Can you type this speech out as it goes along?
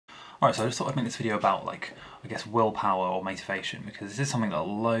Alright, so I just thought I'd make this video about, like, I guess willpower or motivation, because this is something that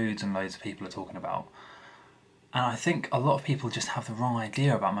loads and loads of people are talking about. And I think a lot of people just have the wrong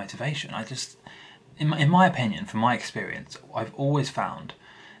idea about motivation. In my opinion, from my experience, I've always found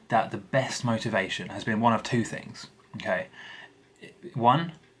that the best motivation has been one of two things, okay?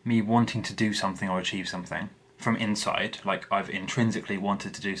 One, me wanting to do something or achieve something from inside, like I've intrinsically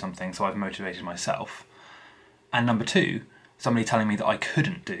wanted to do something, so I've motivated myself. And number two, somebody telling me that I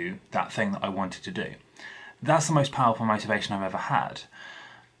couldn't do that thing that I wanted to do. That's the most powerful motivation I've ever had.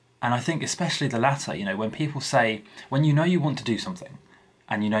 And I think especially the latter, you know, when people say, when you know you want to do something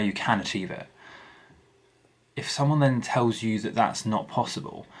and you know you can achieve it, if someone then tells you that that's not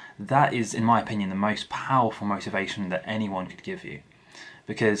possible, that is, in my opinion, the most powerful motivation that anyone could give you.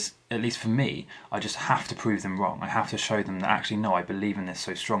 Because, at least for me, I just have to prove them wrong. I have to show them that actually, no, I believe in this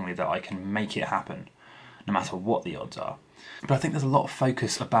so strongly that I can make it happen, no matter what the odds are. But I think there's a lot of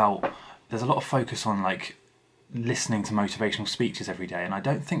focus on like listening to motivational speeches every day, and I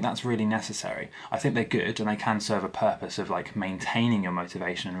don't think that's really necessary. I think they're good and they can serve a purpose of like maintaining your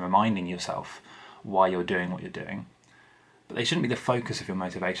motivation and reminding yourself why you're doing what you're doing. But they shouldn't be the focus of your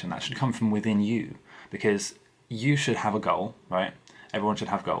motivation. That should come from within you, because you should have a goal, right? Everyone should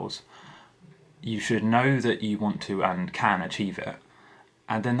have goals. You should know that you want to and can achieve it.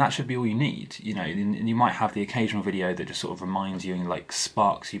 And then that should be all you need. You know, you might have the occasional video that just sort of reminds you and like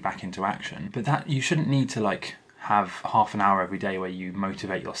sparks you back into action. But that you shouldn't need to like have half an hour every day where you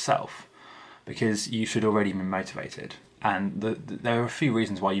motivate yourself, because you should already be motivated. And there are a few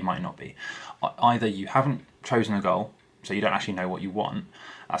reasons why you might not be. Either you haven't chosen a goal, so you don't actually know what you want.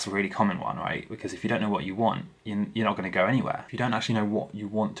 That's a really common one, right? Because if you don't know what you want, you're not going to go anywhere. If you don't actually know what you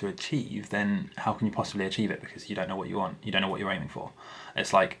want to achieve, then how can you possibly achieve it? Because you don't know what you want. You don't know what you're aiming for.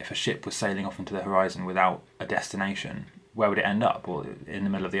 It's like if a ship was sailing off into the horizon without a destination, where would it end up? Well, in the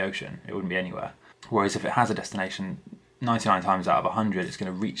middle of the ocean. It wouldn't be anywhere. Whereas if it has a destination, 99 times out of 100, it's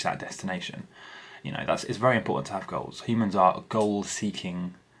going to reach that destination. You know, it's very important to have goals. Humans are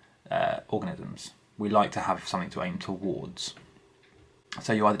goal-seeking organisms. We like to have something to aim towards.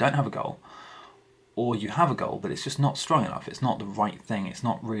 So you either don't have a goal, or you have a goal, but it's just not strong enough. It's not the right thing. It's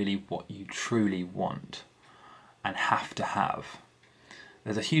not really what you truly want and have to have.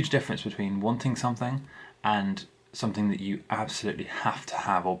 There's a huge difference between wanting something and something that you absolutely have to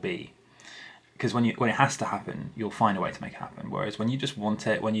have or be. Because when it has to happen, you'll find a way to make it happen. Whereas when you just want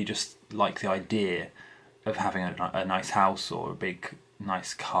it, when you just like the idea of having a nice house or a big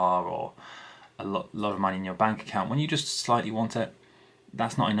nice car or a lot of money in your bank account, when you just slightly want it,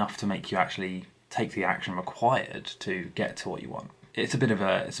 that's not enough to make you actually take the action required to get to what you want. It's a bit of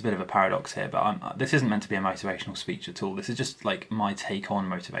a paradox here, but this isn't meant to be a motivational speech at all. This is just like my take on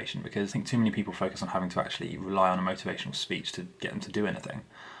motivation, because I think too many people focus on having to actually rely on a motivational speech to get them to do anything.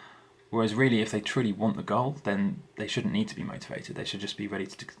 Whereas really, if they truly want the goal, then they shouldn't need to be motivated. They should just be ready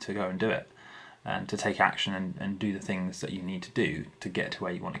to go and do it, and to take action and do the things that you need to do to get to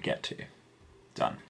where you want to get to. Done.